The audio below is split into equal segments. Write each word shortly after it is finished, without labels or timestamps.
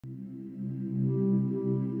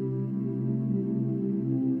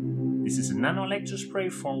This is a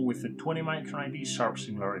nano-electrospray formed with a 20 micron ID Sharp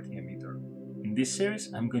Singularity emitter. In this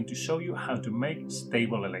series, I'm going to show you how to make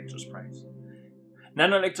stable electrosprays.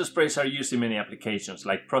 Nano-electrosprays are used in many applications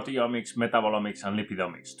like proteomics, metabolomics and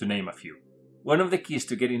lipidomics, to name a few. One of the keys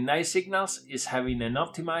to getting nice signals is having an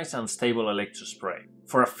optimized and stable electrospray.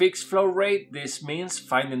 For a fixed flow rate, this means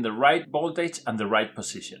finding the right voltage and the right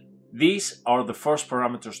position. These are the first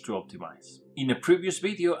parameters to optimize. In a previous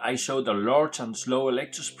video, I showed a large and slow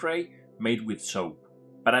electrospray made with soap,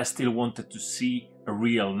 but I still wanted to see a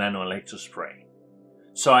real nano-electrospray.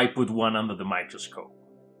 So I put one under the microscope.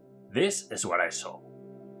 This is what I saw.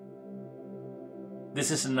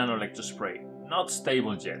 This is a nano-electrospray, not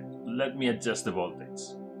stable yet. Let me adjust the voltage.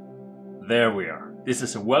 There we are. This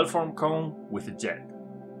is a well-formed cone with a jet.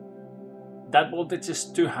 That voltage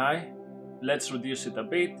is too high. Let's reduce it a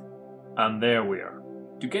bit. And there we are.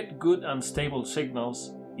 To get good and stable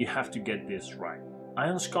signals, you have to get this right.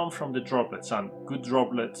 Ions come from the droplets, and good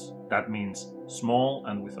droplets, that means small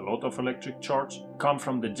and with a lot of electric charge, come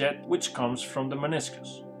from the jet, which comes from the meniscus.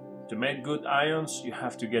 To make good ions, you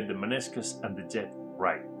have to get the meniscus and the jet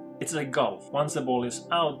right. It's like golf. Once the ball is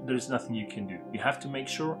out, there is nothing you can do. You have to make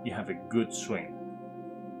sure you have a good swing.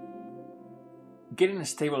 Getting a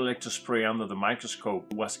stable electrospray under the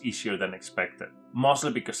microscope was easier than expected,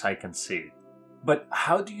 mostly because I can see it. But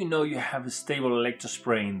how do you know you have a stable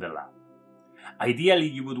electrospray in the lab? Ideally,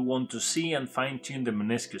 you would want to see and fine-tune the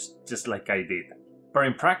meniscus, just like I did. But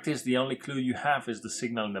in practice, the only clue you have is the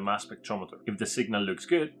signal in the mass spectrometer. If the signal looks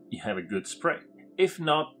good, you have a good spray. If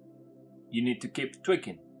not, you need to keep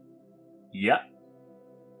tweaking. Yeah.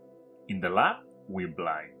 In the lab, we're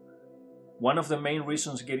blind. One of the main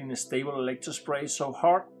reasons getting a stable electrospray is so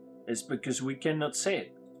hard is because we cannot see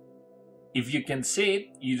it. If you can see it,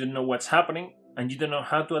 you don't know what's happening and you don't know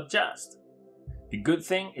how to adjust. The good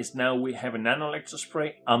thing is now we have a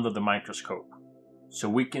nano-electrospray under the microscope, so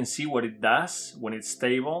we can see what it does when it's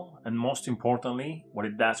stable and, most importantly, what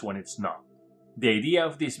it does when it's not. The idea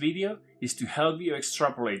of this video is to help you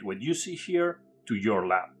extrapolate what you see here to your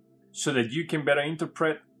lab, so that you can better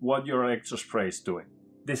interpret what your electrospray is doing.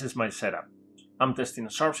 This is my setup. I'm testing a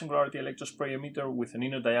Sharp Singularity electrospray emitter with an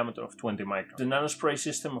inner diameter of 20 microns. The nanospray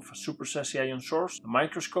system of a supersassy ion source, a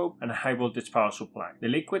microscope and a high voltage power supply. The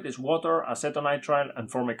liquid is water, acetonitrile and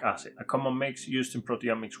formic acid, a common mix used in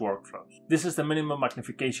proteomics workflows. This is the minimum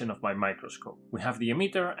magnification of my microscope. We have the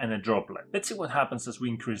emitter and a droplet. Let's see what happens as we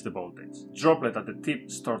increase the voltage. Droplet at the tip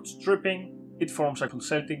starts dripping, it forms a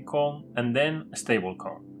pulsating cone and then a stable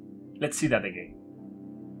cone. Let's see that again.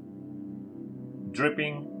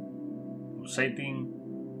 Dripping, pulsating,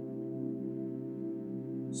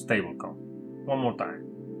 stable cone. One more time.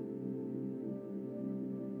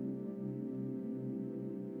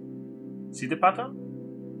 See the pattern?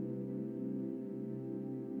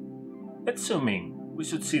 Let's zoom in. We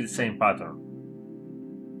should see the same pattern.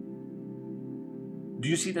 Do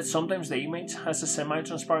you see that sometimes the image has a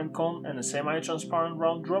semi-transparent cone and a semi-transparent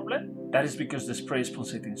round droplet? That is because the spray is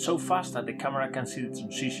pulsating so fast that the camera can see the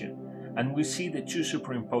transition, and we see the two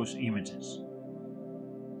superimposed images.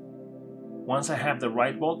 Once I have the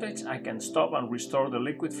right voltage, I can stop and restore the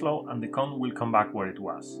liquid flow and the cone will come back where it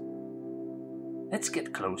was. Let's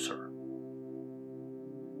get closer.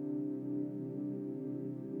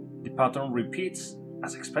 The pattern repeats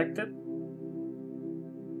as expected.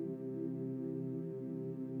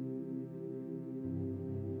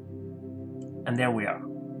 And there we are.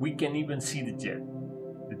 We can even see the jet.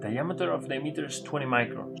 The diameter of the emitter is 20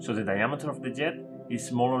 microns, so the diameter of the jet is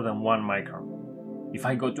smaller than 1 micron. If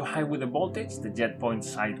I go too high with the voltage, the jet points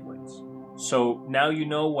sideways. So now you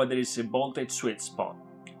know whether it's a voltage sweet spot.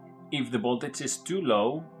 If the voltage is too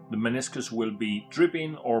low, the meniscus will be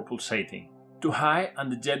dripping or pulsating. Too high and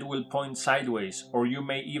the jet will point sideways, or you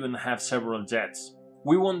may even have several jets.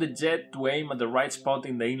 We want the jet to aim at the right spot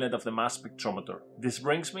in the inlet of the mass spectrometer. This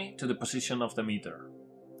brings me to the position of the meter.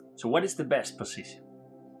 So what is the best position?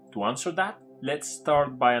 To answer that, let's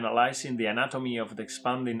start by analyzing the anatomy of the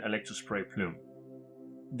expanding electrospray plume.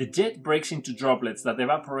 The jet breaks into droplets that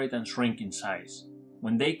evaporate and shrink in size.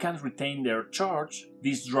 When they can't retain their charge,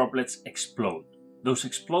 these droplets explode. Those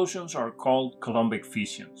explosions are called Coulombic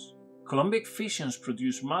fissions. Coulombic fissions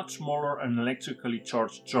produce much smaller and electrically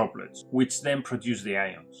charged droplets, which then produce the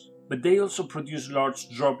ions. But they also produce large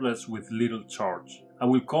droplets with little charge. I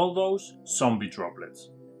will call those zombie droplets.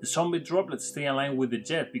 The zombie droplets stay aligned with the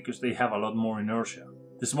jet because they have a lot more inertia.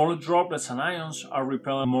 The smaller droplets and ions are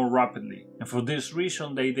repelled more rapidly, and for this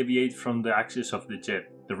reason they deviate from the axis of the jet.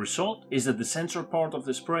 The result is that the central part of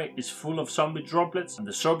the spray is full of zombie droplets and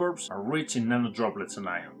the suburbs are rich in nanodroplets and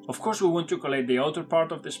ions. Of course, we want to collect the outer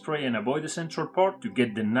part of the spray and avoid the central part to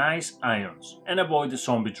get the nice ions and avoid the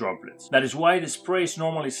zombie droplets. That is why the spray is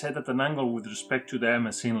normally set at an angle with respect to the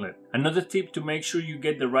MS inlet. Another tip to make sure you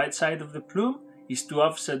get the right side of the plume is to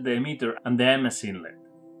offset the emitter and the MS inlet.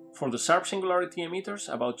 For the Sharp Singularity emitters,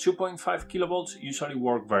 about 2.5 kV usually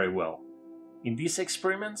work very well. In these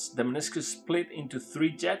experiments, the meniscus split into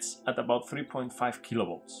 3 jets at about 3.5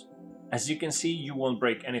 kV. As you can see, you won't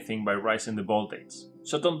break anything by raising the voltage,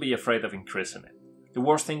 so don't be afraid of increasing it. The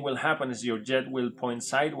worst thing will happen is your jet will point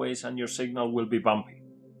sideways and your signal will be bumpy.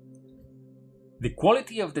 The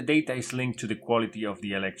quality of the data is linked to the quality of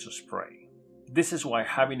the electrospray. This is why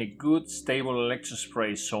having a good, stable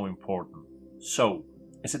electrospray is so important. So,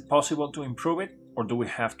 is it possible to improve it, or do we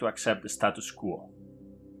have to accept the status quo?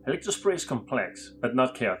 Electrospray is complex, but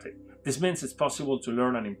not chaotic. This means it's possible to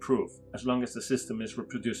learn and improve, as long as the system is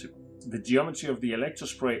reproducible. The geometry of the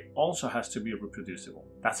electrospray also has to be reproducible.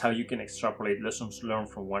 That's how you can extrapolate lessons learned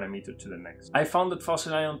from one emitter to the next. I founded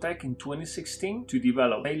Fossil Ion Tech in 2016 to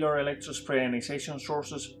develop tailored electrospray ionization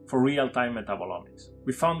sources for real-time metabolomics.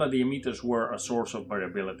 We found that the emitters were a source of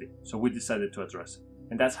variability, so we decided to address it.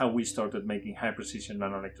 And that's how we started making high-precision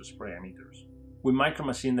nano-electrospray emitters. We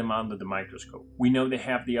micromachine them under the microscope. We know they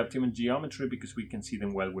have the optimum geometry because we can see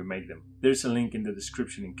them while we make them. There's a link in the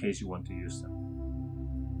description in case you want to use them.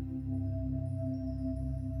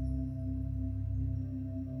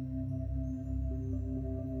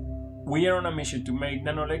 We are on a mission to make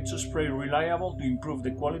nano-electrospray reliable to improve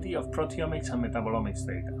the quality of proteomics and metabolomics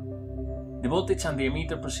data. The voltage and the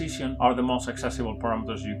emitter precision are the most accessible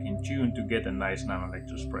parameters you can tune to get a nice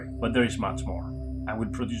nano-electrospray, but there is much more. I will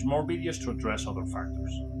produce more videos to address other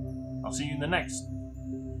factors. I'll see you in the next.